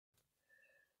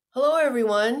Hello,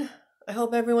 everyone. I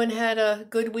hope everyone had a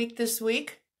good week this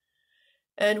week.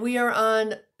 And we are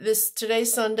on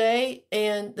today's Sunday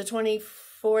and the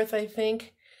 24th, I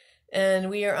think. And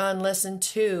we are on lesson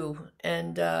 2.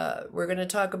 And we're going to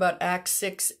talk about Acts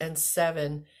 6 and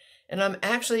 7. And I'm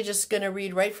actually just going to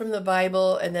read right from the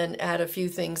Bible and then add a few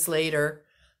things later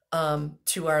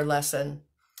to our lesson.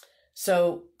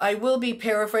 So I will be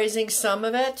paraphrasing some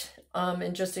of it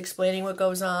and just explaining what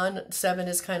goes on. 7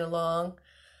 is kind of long.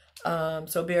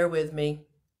 So bear with me.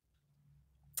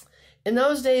 In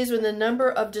those days, when the number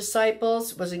of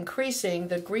disciples was increasing,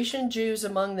 the Grecian Jews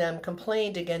among them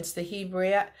complained against the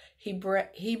Hebraic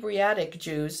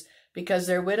Jews because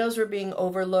their widows were being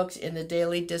overlooked in the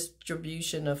daily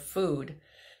distribution of food.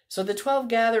 So the 12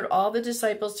 gathered all the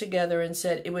disciples together and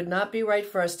said, "It would not be right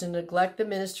for us to neglect the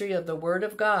ministry of the word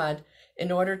of God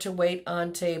in order to wait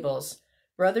on tables.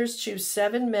 Brothers, choose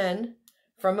 7 men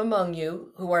from among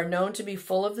you who are known to be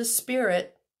full of the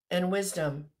Spirit and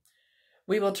wisdom.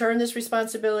 We will turn this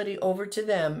responsibility over to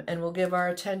them and will give our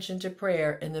attention to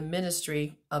prayer in the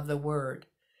ministry of the word."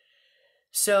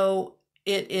 So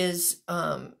it is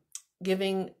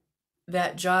giving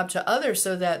that job to others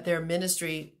so that their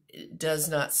ministry does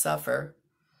not suffer.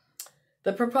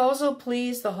 The proposal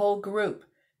pleased the whole group.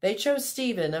 They chose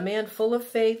Stephen, a man full of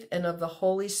faith and of the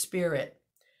Holy Spirit.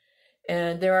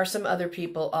 And there are some other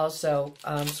people also,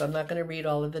 so I'm not going to read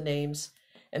all of the names.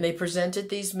 And they presented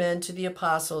these men to the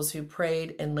apostles, who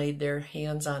prayed and laid their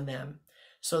hands on them.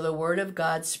 So the word of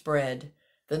God spread.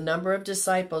 The number of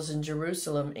disciples in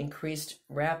Jerusalem increased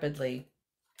rapidly.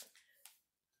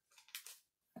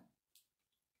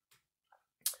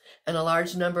 And a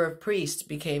large number of priests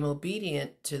became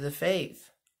obedient to the faith.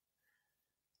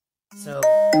 So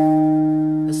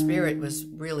the Spirit was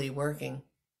really working.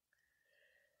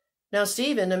 Now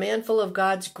Stephen, a man full of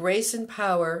God's grace and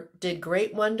power, did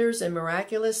great wonders and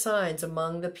miraculous signs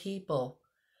among the people.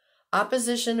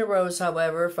 Opposition arose,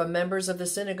 however, from members of the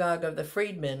synagogue of the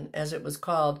freedmen, as it was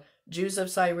called, Jews of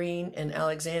Cyrene and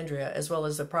Alexandria, as well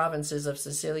as the provinces of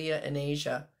Cilicia and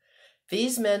Asia.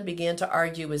 These men began to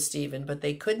argue with Stephen, but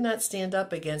they could not stand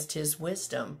up against his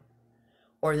wisdom,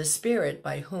 or the Spirit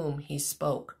by whom he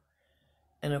spoke.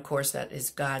 And of course, that is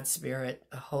God's Spirit,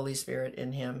 the Holy Spirit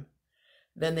in him.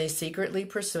 Then they secretly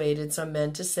persuaded some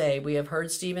men to say, "We have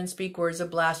heard Stephen speak words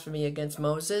of blasphemy against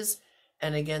Moses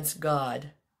and against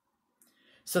God."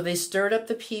 So they stirred up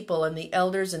the people and the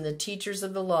elders and the teachers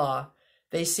of the law.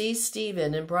 They seized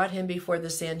Stephen and brought him before the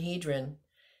Sanhedrin,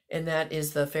 and that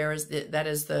is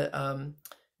the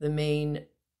main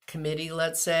committee,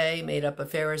 let's say, made up of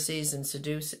Pharisees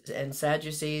and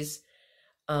Sadducees.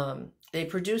 They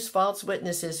produced false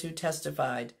witnesses who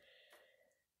testified.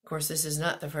 Of course, this is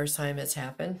not the first time it's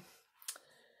happened.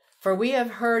 "For we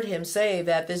have heard him say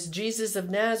that this Jesus of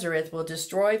Nazareth will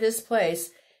destroy this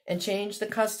place and change the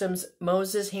customs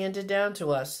Moses handed down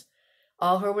to us."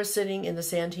 All who were sitting in the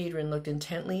Sanhedrin looked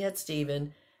intently at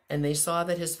Stephen, and they saw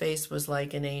that his face was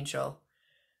like an angel.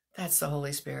 That's the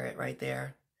Holy Spirit right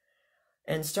there.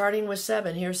 And starting with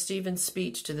 7, here's Stephen's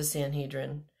speech to the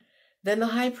Sanhedrin. Then the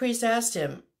high priest asked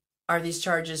him, "Are these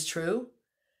charges true?"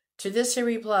 To this he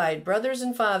replied, "Brothers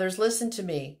and fathers, listen to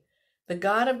me. The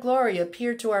God of glory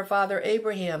appeared to our father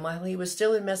Abraham while he was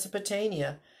still in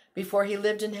Mesopotamia, before he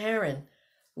lived in Haran.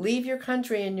 Leave your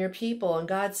country and your people, and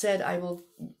God said, I will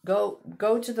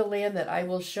go to the land that I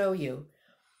will show you."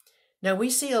 Now we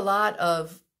see a lot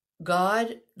of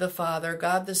God the Father,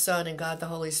 God the Son, and God the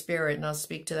Holy Spirit, and I'll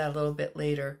speak to that a little bit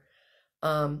later.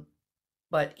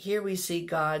 But here we see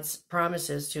God's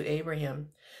promises to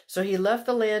Abraham. So he left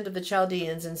the land of the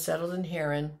Chaldeans and settled in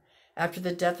Haran. After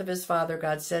the death of his father,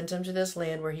 God sent him to this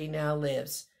land where he now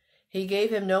lives. He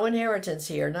gave him no inheritance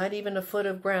here, not even a foot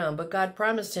of ground, but God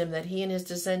promised him that he and his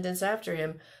descendants after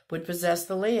him would possess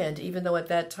the land, even though at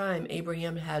that time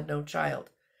Abraham had no child.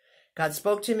 God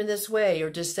spoke to him in this way, "Your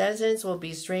descendants will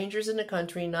be strangers in a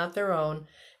country not their own,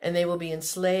 and they will be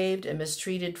enslaved and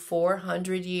mistreated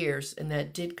 400 years. And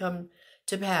that did come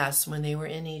to pass when they were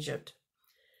in Egypt.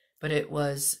 But it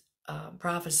was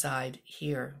prophesied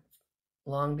here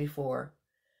long before.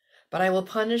 "But I will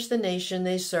punish the nation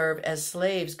they serve as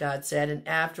slaves," God said, "and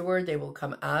afterward they will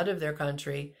come out of their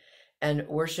country and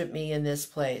worship me in this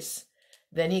place."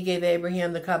 Then he gave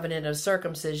Abraham the covenant of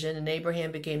circumcision, and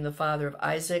Abraham became the father of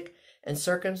Isaac and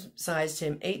circumcised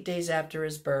him 8 days after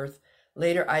his birth.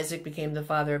 Later Isaac became the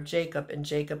father of Jacob, and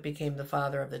Jacob became the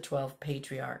father of the 12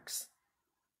 patriarchs.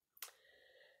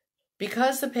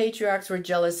 Because the patriarchs were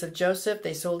jealous of Joseph,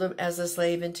 they sold him as a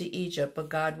slave into Egypt, but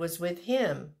God was with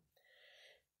him.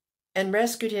 and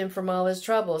rescued him from all his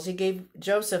troubles. He gave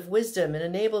Joseph wisdom and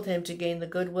enabled him to gain the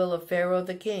goodwill of Pharaoh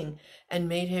the king, and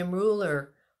made him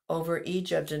ruler over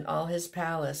Egypt and all his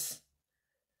palace.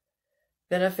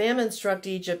 Then a famine struck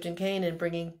Egypt and Canaan,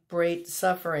 bringing great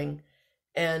suffering,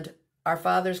 and our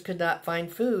fathers could not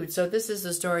find food. So this is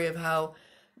the story of how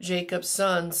Jacob's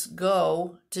sons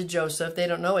go to Joseph. They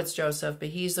don't know it's Joseph, but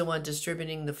he's the one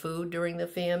distributing the food during the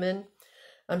famine.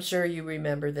 I'm sure you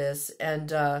remember this.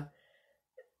 And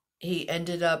he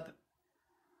ended up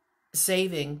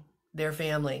saving their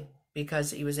family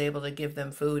because he was able to give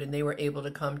them food, and they were able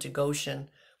to come to Goshen,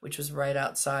 which was right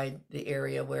outside the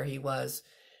area where he was,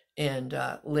 and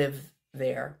live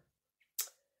there.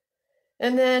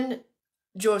 And then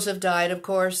Joseph died, of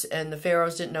course, and the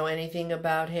pharaohs didn't know anything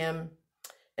about him.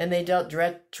 And they dealt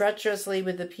treacherously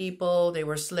with the people. They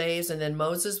were slaves. And then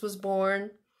Moses was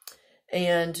born.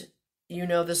 And you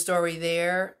know the story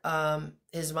there.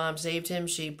 His mom saved him.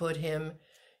 She put him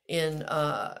in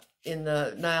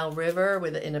the Nile River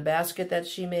in a basket that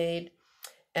she made.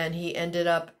 And he ended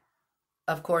up,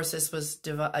 of course, this was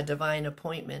a divine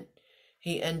appointment.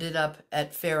 He ended up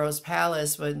at Pharaoh's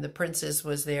palace when the princess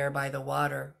was there by the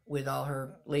water with all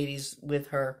her ladies with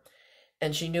her.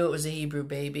 And she knew it was a Hebrew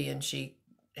baby, and she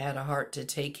had a heart to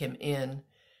take him in,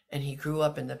 and he grew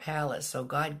up in the palace. So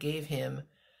God gave him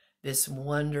this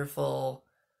wonderful,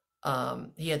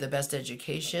 he had the best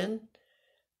education,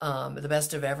 the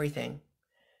best of everything.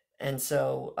 And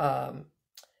so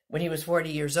when he was 40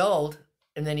 years old,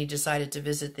 and then he decided to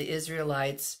visit the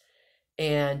Israelites,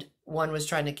 and one was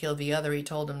trying to kill the other, he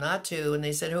told them not to, and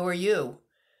they said, who are you?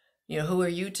 You know, who are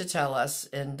you to tell us?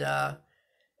 And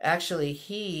actually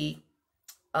he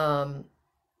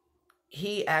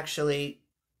actually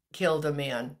killed a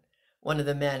man, one of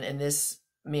the men, and this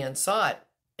man saw it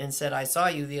and said, I saw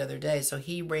you the other day. So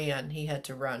he ran. He had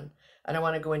to run. I don't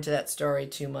want to go into that story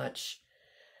too much.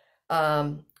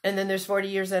 And then there's 40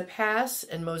 years that pass,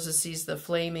 and Moses sees the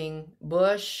flaming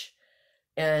bush,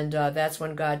 and that's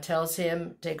when God tells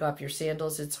him, take off your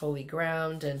sandals, it's holy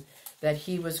ground, and that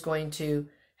he was going to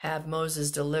have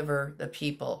Moses deliver the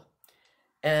people.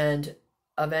 And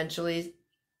eventually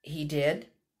he did.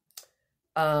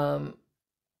 Let's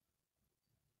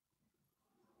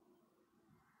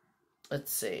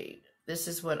see. This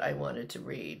is what I wanted to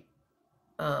read.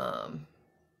 And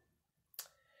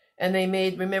they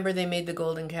made the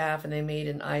golden calf, and they made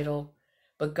an idol.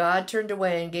 But God turned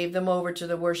away and gave them over to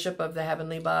the worship of the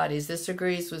heavenly bodies. This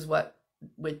agrees with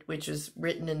which was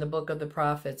written in the book of the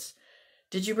prophets.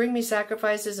 Did you bring me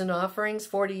sacrifices and offerings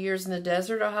 40 years in the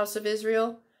desert, O house of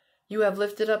Israel? You have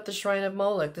lifted up the shrine of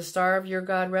Moloch, the star of your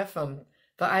god Rephaim,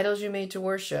 the idols you made to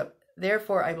worship.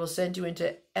 Therefore I will send you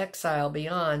into exile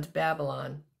beyond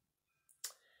Babylon.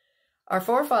 Our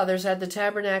forefathers had the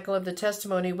tabernacle of the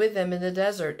testimony with them in the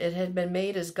desert. It had been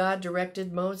made as God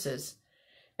directed Moses.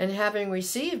 And having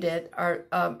received it, our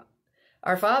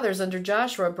fathers under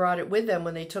Joshua brought it with them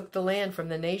when they took the land from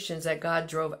the nations that God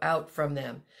drove out from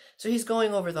them. So he's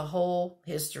going over the whole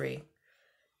history.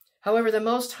 However, the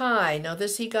Most High, now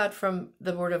this he got from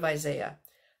the word of Isaiah.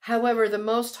 However, the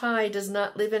Most High does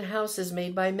not live in houses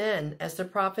made by men. As the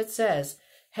prophet says,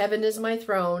 heaven is my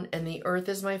throne and the earth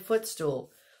is my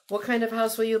footstool. What kind of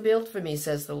house will you build for me,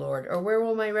 says the Lord, or where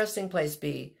will my resting place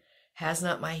be? Has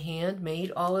not my hand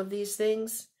made all of these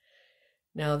things?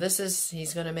 Now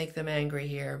he's going to make them angry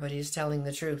here, but he's telling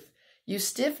the truth. You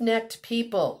stiff-necked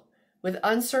people with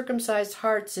uncircumcised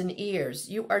hearts and ears,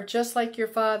 you are just like your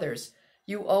fathers.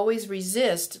 You always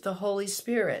resist the Holy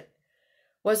Spirit.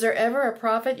 Was there ever a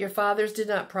prophet your fathers did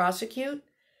not prosecute?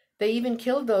 They even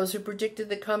killed those who predicted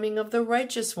the coming of the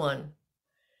righteous one.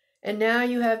 And now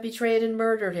you have betrayed and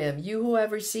murdered him, you who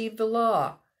have received the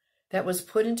law that was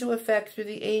put into effect through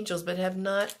the angels, but have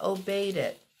not obeyed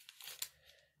it.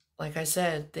 Like I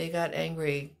said, they got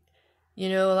angry. You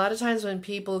know, a lot of times when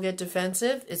people get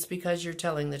defensive, it's because you're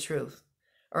telling the truth.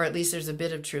 Or at least there's a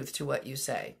bit of truth to what you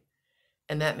say.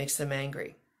 And that makes them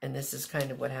angry. And this is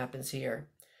kind of what happens here.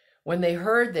 When they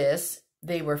heard this,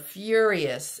 they were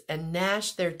furious and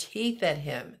gnashed their teeth at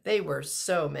him. They were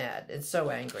so mad and so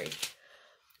angry.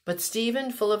 But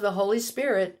Stephen, full of the Holy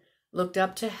Spirit, looked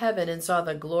up to heaven and saw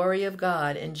the glory of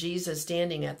God and Jesus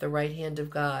standing at the right hand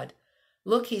of God.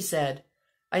 Look, he said,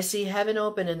 I see heaven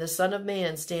open and the Son of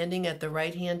Man standing at the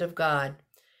right hand of God.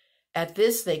 At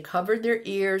this they covered their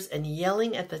ears, and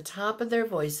yelling at the top of their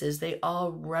voices, they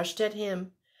all rushed at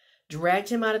him, dragged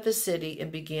him out of the city,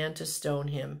 and began to stone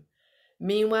him.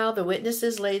 Meanwhile, the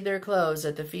witnesses laid their clothes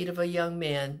at the feet of a young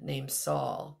man named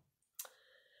Saul.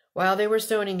 While they were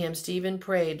stoning him, Stephen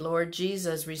prayed, Lord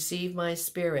Jesus, receive my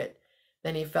spirit.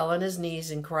 Then he fell on his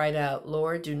knees and cried out,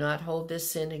 Lord, do not hold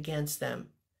this sin against them.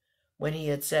 When he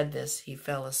had said this, he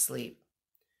fell asleep.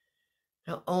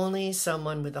 Now, only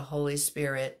someone with the Holy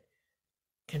Spirit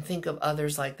can think of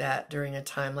others like that during a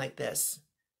time like this.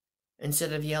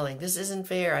 Instead of yelling, this isn't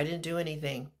fair, I didn't do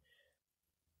anything.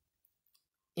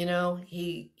 You know,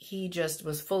 he just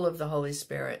was full of the Holy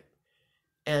Spirit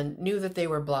and knew that they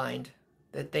were blind,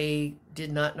 that they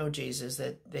did not know Jesus,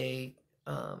 that they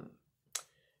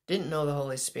didn't know the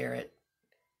Holy Spirit.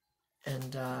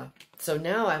 And so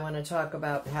now I want to talk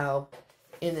about how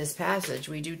in this passage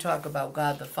we do talk about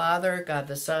God the Father, God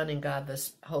the Son, and God the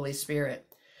Holy Spirit.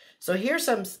 So here's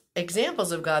some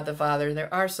examples of God the Father.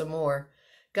 There are some more.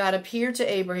 God appeared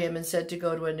to Abraham and said to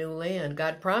go to a new land.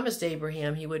 God promised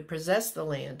Abraham he would possess the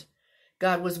land.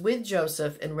 God was with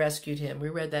Joseph and rescued him. We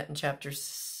read that in chapter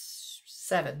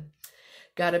 7.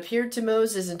 God appeared to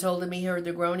Moses and told him he heard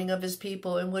the groaning of his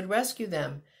people and would rescue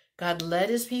them. God led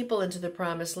his people into the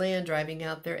promised land, driving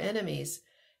out their enemies.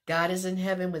 God is in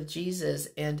heaven with Jesus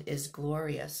and is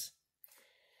glorious.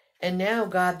 And now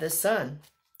God the Son.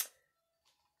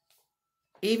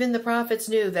 Even the prophets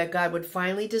knew that God would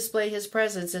finally display his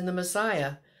presence in the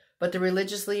Messiah, but the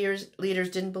religious leaders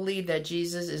didn't believe that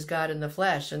Jesus is God in the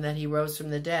flesh and that he rose from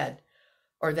the dead,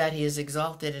 or that he is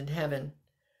exalted in heaven.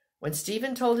 When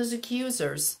Stephen told his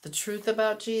accusers the truth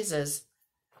about Jesus,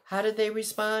 how did they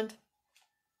respond?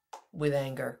 With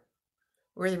anger.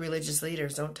 We're the religious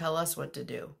leaders. Don't tell us what to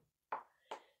do.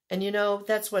 And you know,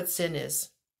 that's what sin is.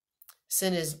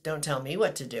 Sin is, don't tell me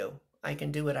what to do. I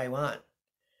can do what I want.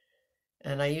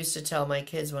 And I used to tell my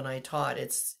kids when I taught,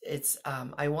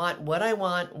 I want what I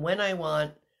want, when I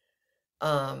want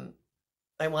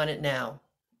it now.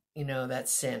 You know,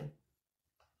 that's sin.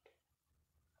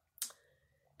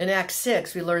 In Acts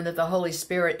 6, we learn that the Holy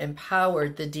Spirit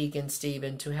empowered the deacon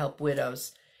Stephen to help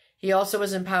widows. He also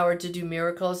was empowered to do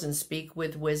miracles and speak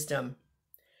with wisdom.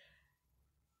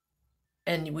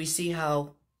 And we see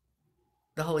how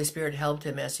the Holy Spirit helped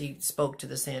him as he spoke to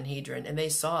the Sanhedrin, and they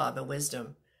saw the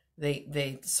wisdom.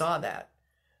 They saw that,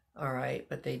 all right,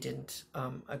 but they didn't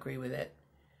agree with it.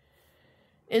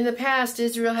 In the past,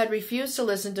 Israel had refused to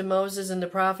listen to Moses and the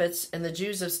prophets, and the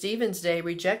Jews of Stephen's day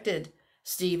rejected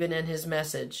Stephen and his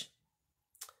message.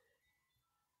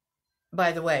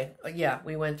 By the way, yeah,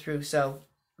 we went through, so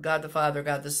God the Father,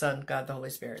 God the Son, God the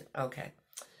Holy Spirit. Okay.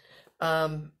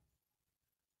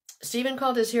 Stephen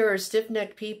called his hearers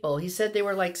stiff-necked people. He said they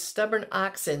were like stubborn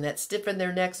oxen that stiffened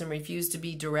their necks and refused to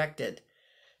be directed.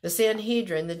 The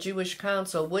Sanhedrin, the Jewish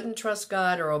council, wouldn't trust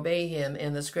God or obey him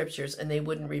and the scriptures, and they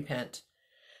wouldn't repent.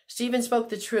 Stephen spoke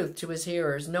the truth to his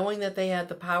hearers, knowing that they had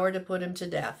the power to put him to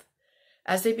death.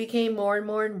 As they became more and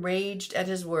more enraged at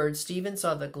his words, Stephen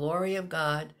saw the glory of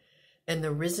God and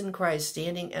the risen Christ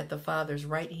standing at the Father's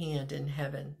right hand in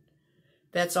heaven.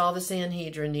 That's all the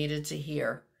Sanhedrin needed to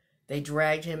hear. They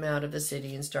dragged him out of the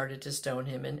city and started to stone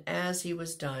him, and as he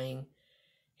was dying,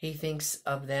 he thinks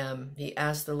of them. He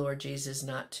asked the Lord Jesus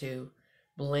not to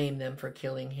blame them for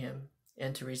killing him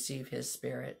and to receive his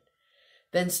spirit.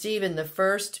 Then Stephen, the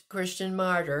first Christian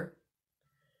martyr,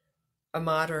 a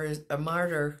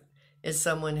martyr is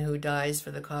someone who dies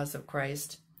for the cause of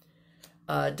Christ,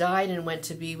 died and went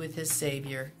to be with his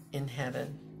Savior in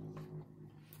heaven.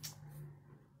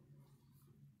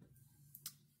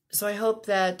 So I hope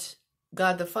that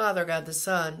God the Father, God the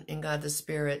Son, and God the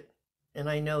Spirit, and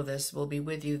I know this, will be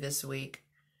with you this week.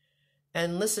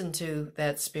 And listen to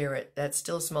that Spirit, that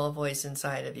still small voice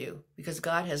inside of you, because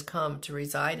God has come to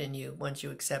reside in you once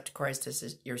you accept Christ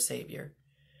as your Savior.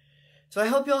 So I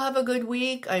hope you'll have a good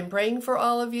week. I'm praying for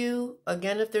all of you.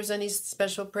 Again, if there's any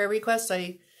special prayer requests,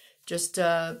 I just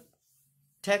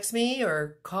text me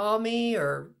or call me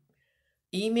or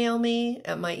email me.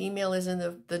 My email is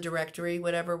in the directory,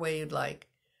 whatever way you'd like.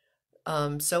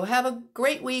 So have a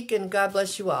great week, and God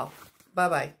bless you all.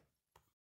 Bye-bye.